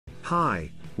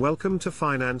Hi, welcome to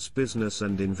Finance, Business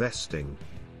and Investing.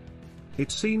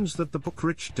 It seems that the book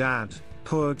Rich Dad,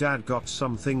 Poor Dad got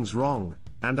some things wrong,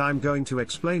 and I'm going to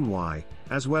explain why,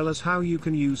 as well as how you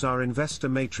can use our investor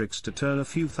matrix to turn a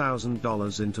few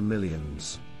 $1,000s into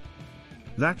millions.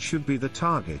 That should be the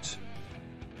target.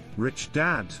 Rich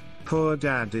Dad, Poor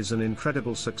Dad is an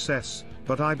incredible success,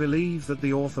 but I believe that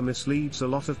the author misleads a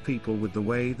lot of people with the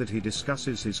way that he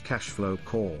discusses his cash flow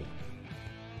call.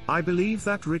 I believe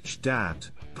that Rich Dad,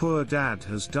 Poor Dad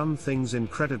has done things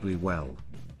incredibly well.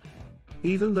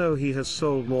 Even though he has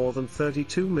sold more than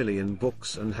 32 million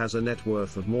books and has a net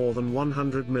worth of more than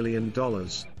 $100 million,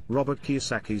 Robert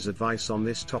Kiyosaki's advice on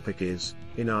this topic is,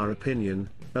 in our opinion,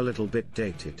 a little bit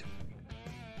dated.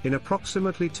 In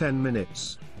approximately 10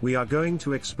 minutes, we are going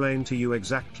to explain to you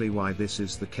exactly why this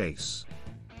is the case.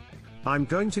 I'm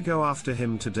going to go after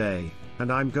him today, and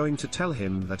I'm going to tell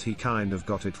him that he kind of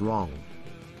got it wrong.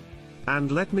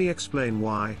 And let me explain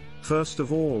why. First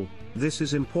of all, this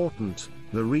is important.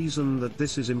 The reason that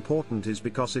this is important is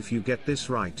because if you get this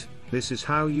right, this is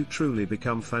how you truly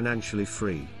become financially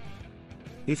free.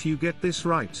 If you get this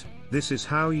right, this is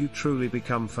how you truly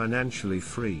become financially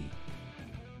free.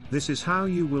 This is how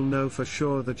you will know for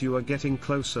sure that you are getting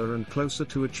closer and closer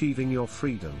to achieving your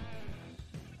freedom.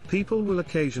 People will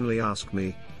occasionally ask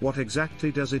me, what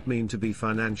exactly does it mean to be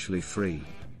financially free?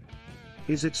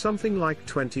 Is it something like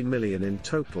 20 million in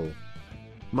total?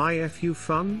 My FU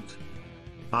fund?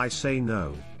 I say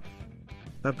no.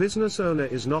 A business owner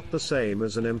is not the same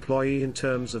as an employee in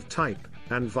terms of type,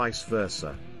 and vice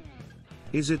versa.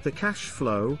 Is it the cash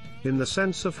flow, in the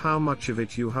sense of how much of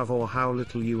it you have or how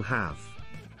little you have?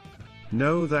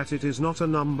 Know that it is not a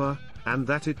number, and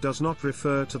that it does not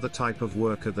refer to the type of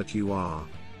worker that you are.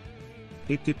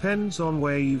 It depends on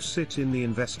where you sit in the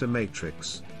investor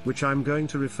matrix, which I'm going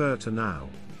to refer to now.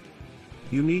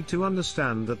 You need to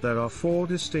understand that there are 4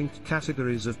 distinct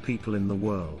categories of people in the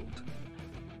world.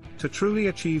 To truly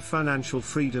achieve financial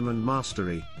freedom and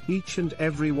mastery, each and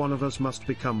every one of us must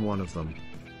become one of them.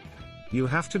 You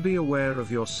have to be aware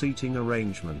of your seating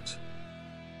arrangement.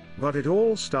 But it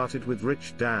all started with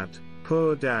Rich Dad,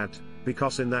 Poor Dad,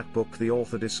 because in that book the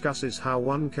author discusses how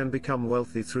one can become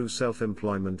wealthy through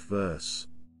self-employment versus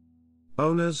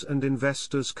owners and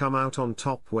investors come out on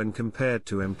top when compared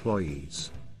to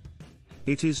employees.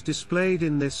 It is displayed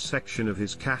in this section of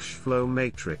his cash flow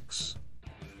matrix.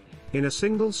 In a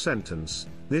single sentence,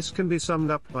 this can be summed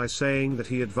up by saying that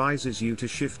he advises you to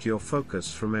shift your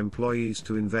focus from employees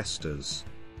to investors.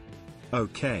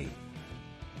 Okay.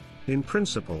 In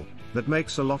principle, that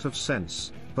makes a lot of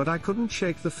sense, but I couldn't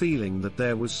shake the feeling that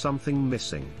there was something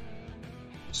missing.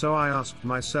 So I asked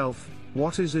myself,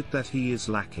 what is it that he is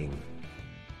lacking?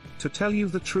 To tell you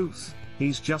the truth,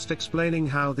 he's just explaining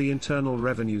how the Internal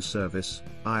Revenue Service,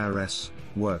 IRS,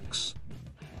 works.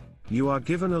 You are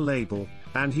given a label,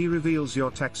 and he reveals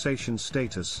your taxation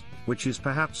status, which is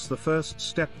perhaps the first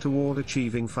step toward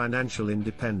achieving financial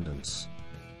independence.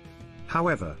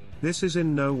 However, this is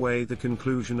in no way the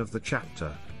conclusion of the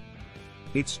chapter.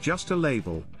 It's just a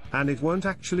label, and it won't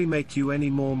actually make you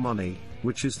any more money,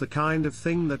 which is the kind of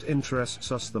thing that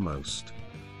interests us the most.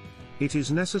 It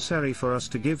is necessary for us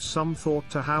to give some thought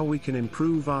to how we can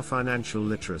improve our financial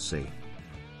literacy.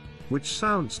 Which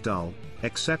sounds dull,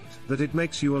 except that it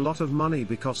makes you a lot of money,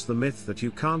 because the myth that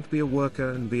you can't be a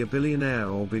worker and be a billionaire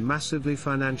or be massively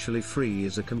financially free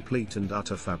is a complete and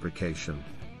utter fabrication.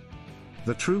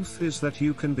 The truth is that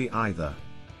you can be either.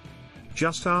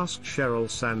 Just ask Sheryl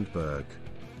Sandberg.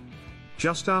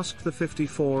 Just ask the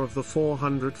 54 of the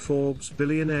 400 Forbes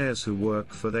billionaires who work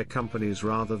for their companies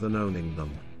rather than owning them.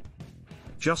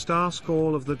 Just ask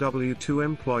all of the W-2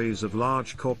 employees of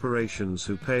large corporations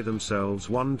who pay themselves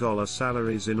 $1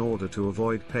 salaries in order to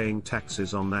avoid paying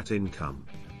taxes on that income.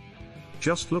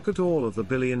 Just look at all of the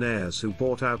billionaires who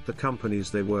bought out the companies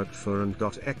they worked for and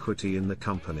got equity in the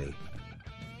company.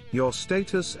 Your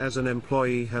status as an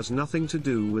employee has nothing to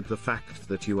do with the fact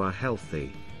that you are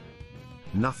healthy.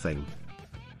 Nothing.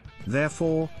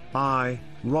 Therefore, I,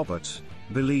 Robert,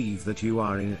 believe that you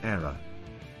are in error.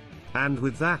 And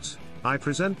with that, I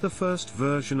present the first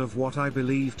version of what I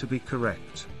believe to be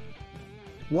correct.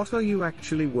 What are you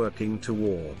actually working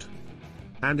toward?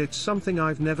 And it's something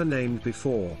I've never named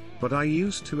before, but I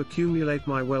used to accumulate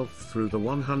my wealth through the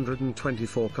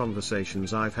 124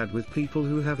 conversations I've had with people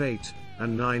who have 8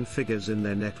 and 9 figures in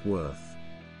their net worth.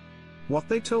 What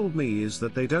they told me is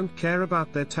that they don't care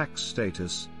about their tax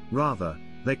status, rather,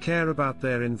 they care about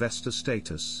their investor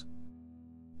status.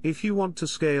 If you want to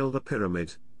scale the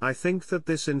pyramid, I think that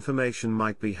this information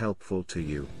might be helpful to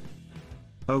you.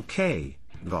 Okay,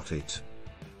 got it.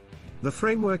 The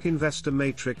framework investor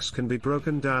matrix can be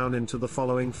broken down into the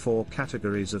following 4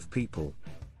 categories of people.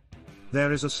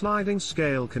 There is a sliding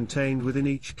scale contained within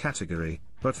each category,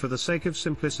 but for the sake of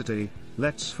simplicity,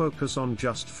 let's focus on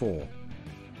just 4.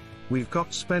 We've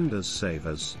got spenders,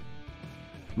 savers,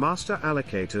 master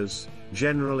allocators,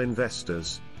 general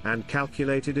investors, and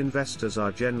calculated investors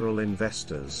are general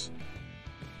investors.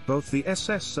 Both the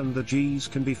SS and the Gs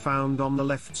can be found on the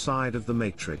left side of the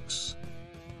matrix.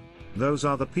 Those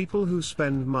are the people who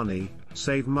spend money,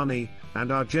 save money, and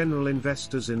are general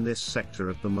investors in this sector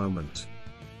at the moment.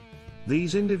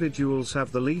 These individuals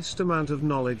have the least amount of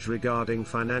knowledge regarding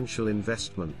financial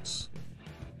investments.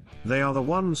 They are the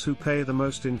ones who pay the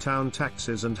most in town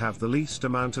taxes and have the least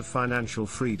amount of financial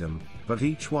freedom, but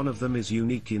each one of them is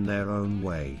unique in their own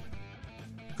way.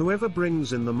 Whoever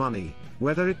brings in the money,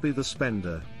 whether it be the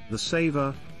spender, the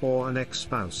saver, or an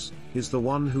ex-spouse, is the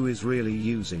one who is really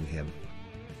using him.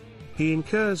 He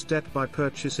incurs debt by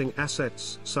purchasing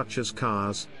assets such as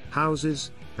cars,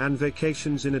 houses, and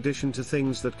vacations, in addition to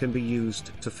things that can be used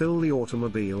to fill the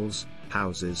automobiles,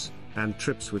 houses, and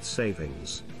trips with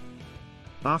savings.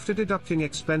 After deducting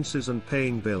expenses and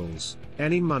paying bills,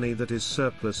 any money that is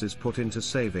surplus is put into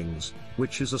savings,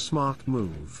 which is a smart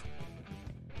move.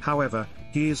 However,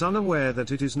 he is unaware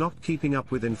that it is not keeping up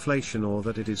with inflation or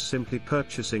that it is simply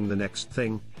purchasing the next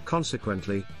thing.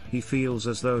 Consequently, he feels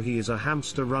as though he is a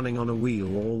hamster running on a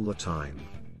wheel all the time.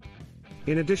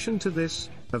 In addition to this,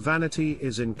 a vanity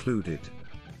is included.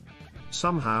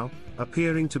 Somehow,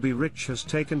 appearing to be rich has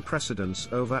taken precedence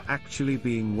over actually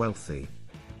being wealthy.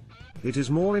 It is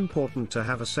more important to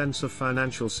have a sense of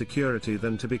financial security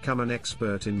than to become an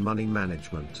expert in money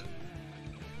management.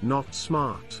 Not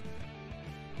smart.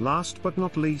 Last but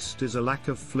not least is a lack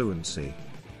of fluency.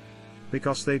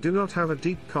 Because they do not have a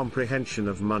deep comprehension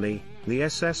of money, the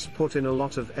SS put in a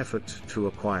lot of effort to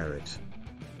acquire it.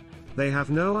 They have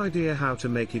no idea how to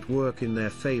make it work in their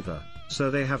favor, so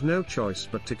they have no choice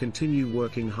but to continue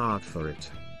working hard for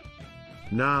it.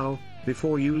 Now,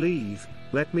 before you leave,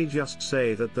 let me just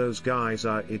say that those guys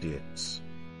are idiots.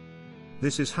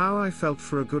 This is how I felt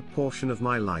for a good portion of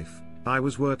my life. I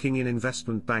was working in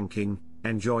investment banking,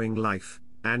 enjoying life,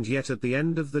 and yet at the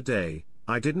end of the day,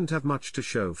 I didn't have much to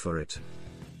show for it.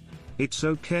 It's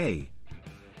okay.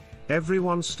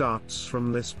 Everyone starts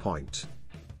from this point.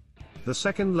 The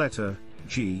second letter,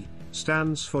 G,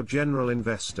 stands for general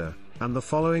investor, and the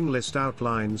following list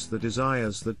outlines the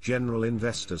desires that general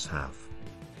investors have.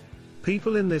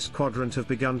 People in this quadrant have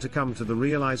begun to come to the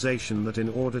realization that in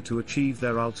order to achieve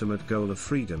their ultimate goal of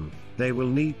freedom, they will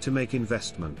need to make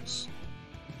investments.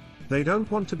 They don't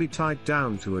want to be tied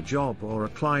down to a job or a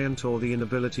client or the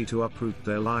inability to uproot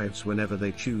their lives whenever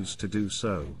they choose to do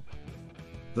so.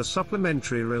 The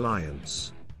supplementary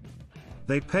reliance.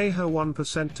 They pay her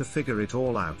 1% to figure it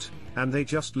all out, and they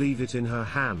just leave it in her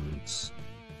hands.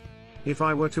 If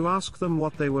I were to ask them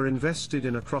what they were invested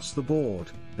in across the board,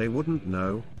 they wouldn't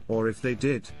know, or if they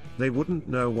did, they wouldn't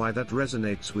know why that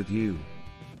resonates with you.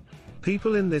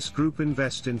 People in this group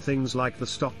invest in things like the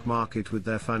stock market with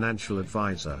their financial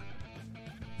advisor.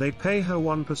 They pay her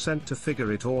 1% to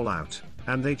figure it all out,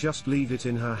 and they just leave it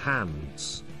in her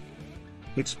hands.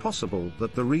 It's possible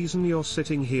that the reason you're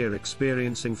sitting here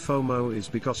experiencing FOMO is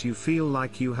because you feel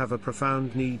like you have a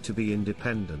profound need to be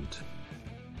independent.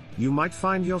 You might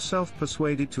find yourself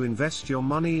persuaded to invest your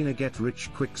money in a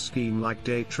get-rich-quick scheme like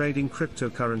day trading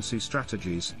cryptocurrency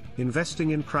strategies, investing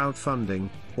in crowdfunding,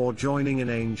 or joining an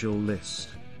angel list.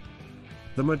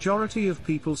 The majority of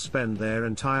people spend their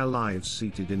entire lives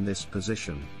seated in this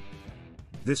position.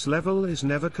 This level is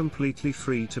never completely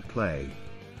free to play.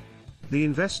 The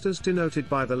investors denoted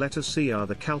by the letter C are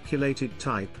the calculated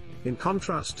type. In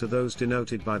contrast to those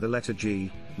denoted by the letter G,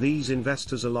 these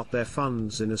investors allot their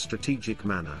funds in a strategic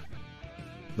manner.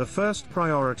 The first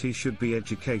priority should be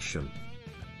education.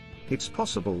 It's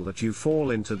possible that you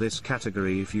fall into this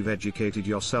category if you've educated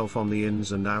yourself on the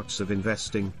ins and outs of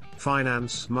investing,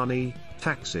 finance, money,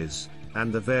 taxes,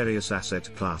 and the various asset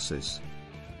classes.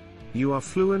 You are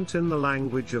fluent in the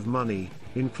language of money,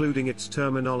 including its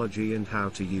terminology and how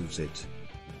to use it.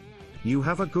 You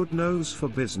have a good nose for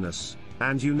business,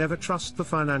 and you never trust the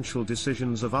financial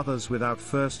decisions of others without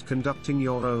first conducting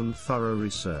your own thorough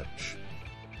research.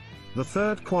 The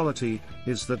third quality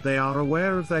is that they are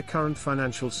aware of their current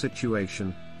financial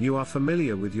situation. You are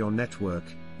familiar with your network,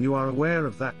 you are aware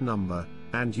of that number,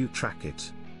 and you track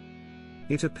it.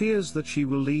 It appears that she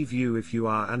will leave you if you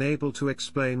are unable to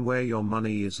explain where your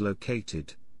money is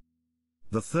located.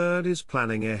 The third is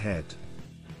planning ahead.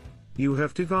 You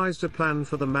have devised a plan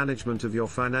for the management of your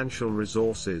financial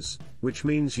resources, which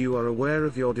means you are aware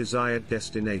of your desired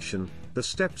destination, the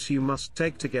steps you must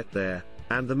take to get there,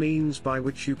 and the means by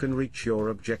which you can reach your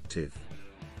objective.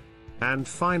 And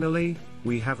finally,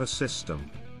 we have a system.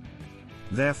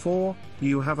 Therefore,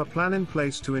 you have a plan in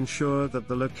place to ensure that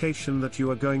the location that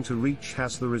you are going to reach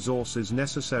has the resources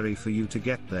necessary for you to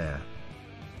get there.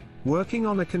 Working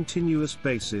on a continuous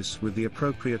basis with the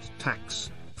appropriate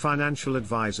tax, financial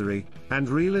advisory, and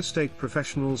real estate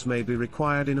professionals may be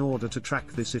required in order to track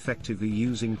this effectively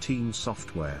using team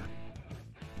software.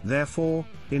 Therefore,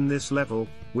 in this level,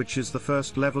 which is the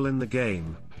first level in the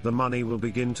game, the money will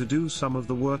begin to do some of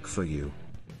the work for you.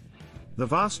 The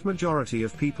vast majority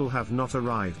of people have not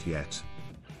arrived yet.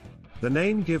 The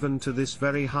name given to this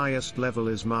very highest level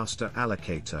is Master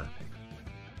Allocator.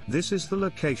 This is the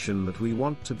location that we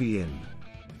want to be in.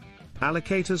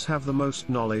 Allocators have the most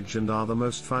knowledge and are the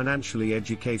most financially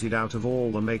educated out of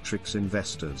all the matrix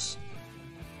investors.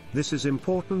 This is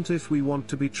important if we want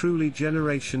to be truly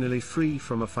generationally free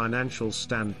from a financial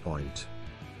standpoint.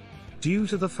 Due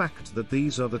to the fact that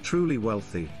these are the truly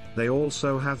wealthy, they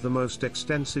also have the most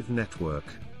extensive network.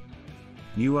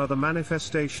 You are the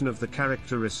manifestation of the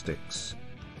characteristics.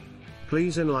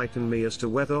 Please enlighten me as to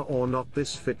whether or not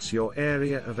this fits your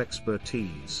area of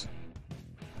expertise.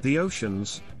 The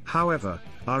oceans, however,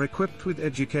 are equipped with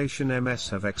education. MS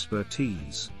have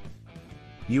expertise.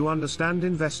 You understand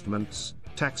investments,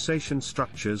 taxation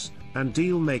structures, and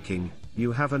deal making.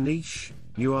 You have a niche.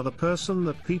 You are the person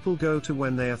that people go to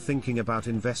when they are thinking about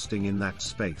investing in that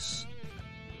space.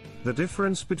 The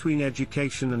difference between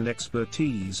education and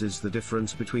expertise is the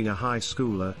difference between a high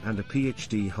schooler and a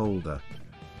PhD holder.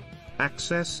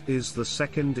 Access is the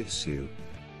second issue.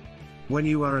 When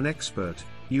you are an expert,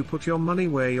 you put your money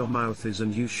where your mouth is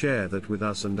and you share that with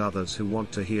us and others who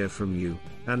want to hear from you,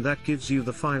 and that gives you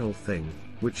the final thing,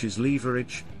 which is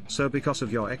leverage. So because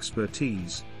of your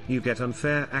expertise, you get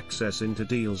unfair access into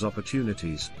deals,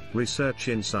 opportunities, research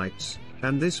insights,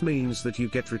 and this means that you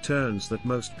get returns that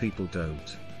most people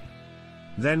don't.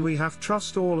 Then we have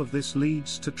trust. All of this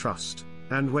leads to trust,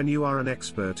 and when you are an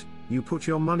expert, you put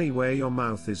your money where your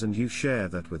mouth is and you share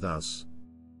that with us.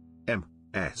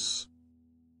 MS.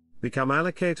 Become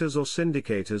allocators or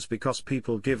syndicators because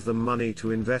people give them money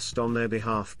to invest on their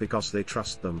behalf because they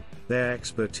trust them, their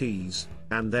expertise,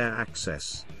 and their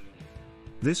access.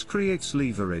 This creates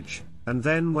leverage, and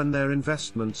then when their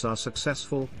investments are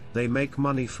successful, they make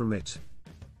money from it.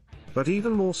 But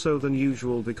even more so than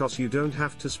usual because you don't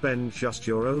have to spend just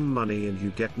your own money and you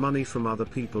get money from other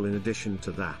people in addition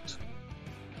to that.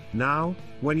 Now,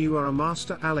 when you are a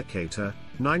master allocator,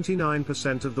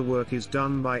 99% of the work is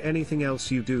done by anything else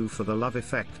you do for the love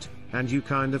effect, and you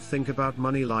kind of think about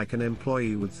money like an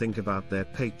employee would think about their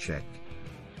paycheck.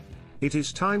 It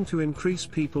is time to increase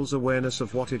people's awareness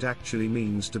of what it actually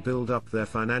means to build up their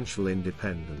financial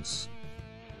independence.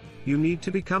 You need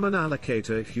to become an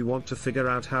allocator if you want to figure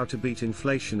out how to beat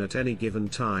inflation at any given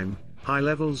time, high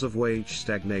levels of wage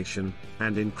stagnation,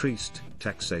 and increased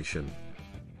taxation.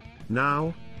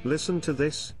 Now, listen to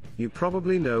this. You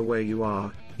probably know where you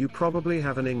are, you probably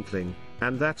have an inkling,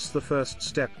 and that's the first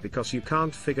step because you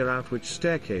can't figure out which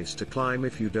staircase to climb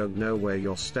if you don't know where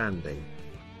you're standing.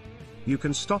 You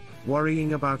can stop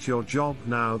worrying about your job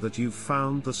now that you've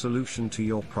found the solution to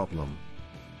your problem.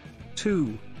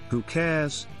 2. Who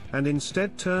cares? And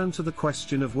instead turn to the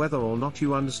question of whether or not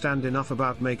you understand enough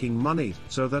about making money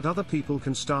so that other people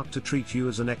can start to treat you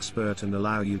as an expert and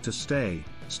allow you to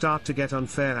start to get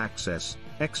unfair access,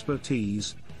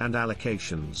 expertise, and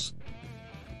allocations.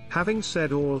 Having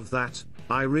said all of that,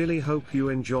 I really hope you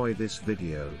enjoy this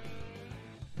video.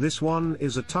 This one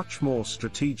is a touch more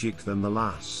strategic than the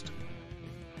last.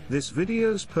 This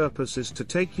video's purpose is to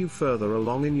take you further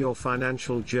along in your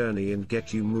financial journey and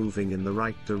get you moving in the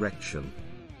right direction.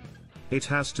 It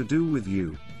has to do with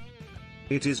you.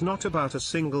 It is not about a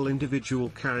single individual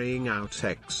carrying out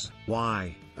X,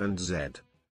 Y, and Z.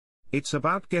 It's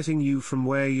about getting you from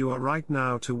where you are right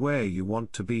now to where you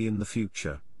want to be in the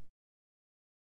future.